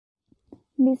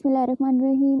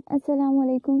बिस्मिल्लाहिर्रहमानिर्रहीम। अस्सलाम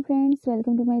वालेकुम friends,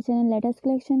 welcome to my channel latest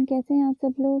collection. कैसे हैं आप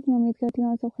सब लोग? मैं उम्मीद करती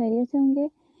हूँ आप सब खैरियत से होंगे।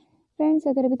 फ्रेंड्स,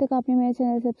 अगर अभी तक आपने मेरा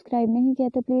चैनल सब्सक्राइब नहीं किया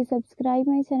तो please subscribe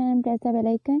my channel and press the bell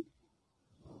icon.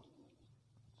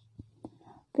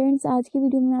 Friends, आज की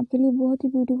वीडियो में आपके लिए बहुत ही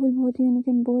ब्यूटीफुल, बहुत ही यूनिक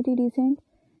एंड बहुत ही डिसेंट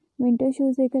विंटर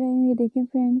शूज़ लेकर आई हूँ। ये देखें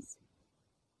फ्रेंड्स,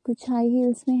 कुछ हाई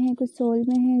हील्स में है, कुछ सोल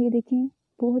में है। ये देखें,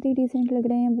 बहुत ही डिसेंट लग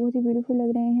रहे हैं, बहुत ही ब्यूटीफुल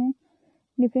लग रहे हैं।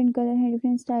 डिफरेंट कलर हैं,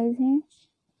 डिफरेंट स्टाइल्स हैं।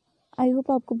 आई होप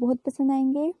आपको बहुत पसंद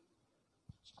आएंगे।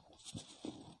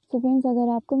 तो फ्रेंड्स, अगर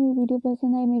आपको मेरी वीडियो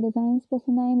पसंद आए, मेरे डिज़ाइंस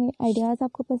पसंद आए, मेरे आइडियाज़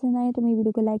आपको पसंद आए तो मेरी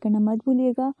वीडियो को लाइक करना मत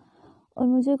भूलिएगा और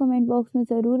मुझे कमेंट बॉक्स में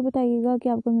ज़रूर बताइएगा कि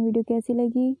आपको मेरी वीडियो कैसी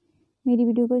लगी। मेरी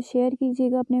वीडियो को शेयर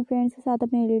कीजिएगा अपने फ्रेंड्स के साथ,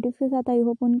 अपने रिलेटिव्स के साथ। आई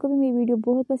होप उनको भी मेरी वीडियो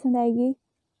बहुत पसंद आएगी।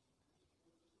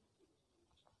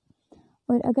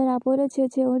 और अगर आप और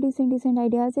अच्छे और डिसेंट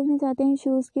आइडियाज़ देखना चाहते हैं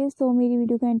शूज़ के, तो मेरी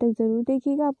वीडियो को एंड तक ज़रूर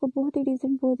देखिएगा। आपको बहुत ही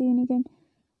डिसेंट, बहुत ही यूनिक एंड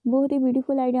बहुत ही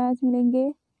ब्यूटीफुल आइडियाज़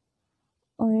मिलेंगे।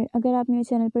 और अगर आप मेरे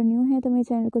चैनल पर न्यू हैं तो मेरे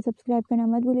चैनल को सब्सक्राइब करना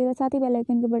मत भूलिएगा। साथ ही बेल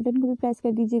आइकन के बटन को भी प्रेस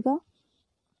कर दीजिएगा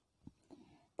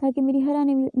ताकि मेरी हर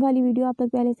आने वाली वीडियो आप तक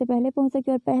पहले से पहले पहुंच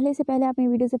सके और पहले से पहले आप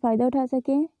मेरी वीडियो से फ़ायदा उठा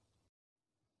सकें।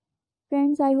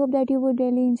 Friends, I hope that you would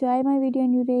really enjoy my video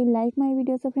and you really like my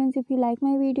video. So friends, if you like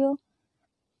my video,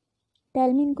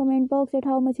 tell me in comment box that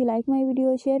how much you like my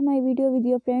video. Share my video with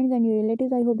your friends and your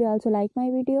relatives. I hope they also like my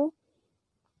video.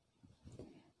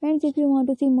 Friends, if you want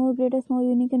to see more greatest, more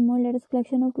unique and more latest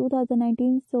collection of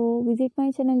 2019, so visit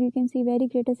my channel. You can see very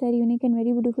greatest, very unique and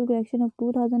very beautiful collection of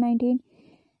 2019.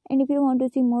 And if you want to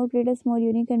see more greatest, more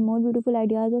unique and more beautiful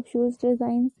ideas of shoes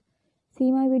designs,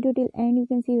 see my video till end. You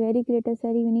can see very greatest,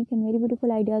 very unique and very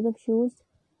beautiful ideas of shoes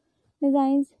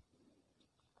designs.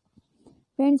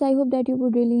 Friends, I hope that you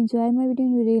would really enjoy my video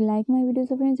and you really like my video.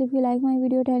 So friends, if you like my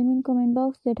video, tell me in comment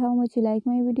box that how much you like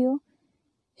my video.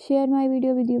 Share my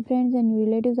video with your friends and your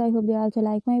relatives. I hope they also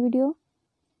like my video.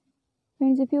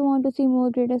 Friends, if you want to see more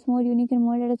greatest, more unique and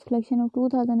more latest collection of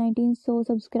 2019, so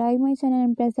subscribe my channel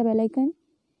and press the bell icon.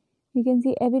 You can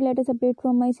see every latest update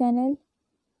from my channel.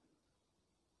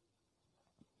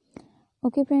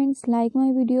 Okay friends, like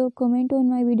my video, comment on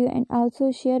my video and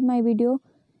also share my video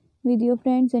with your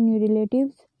friends and your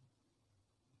relatives.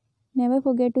 Never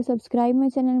forget to subscribe my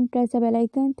channel and press the bell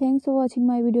icon. Thanks for watching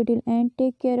my video till end.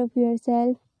 Take care of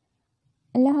yourself.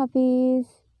 Allah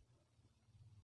Hafiz.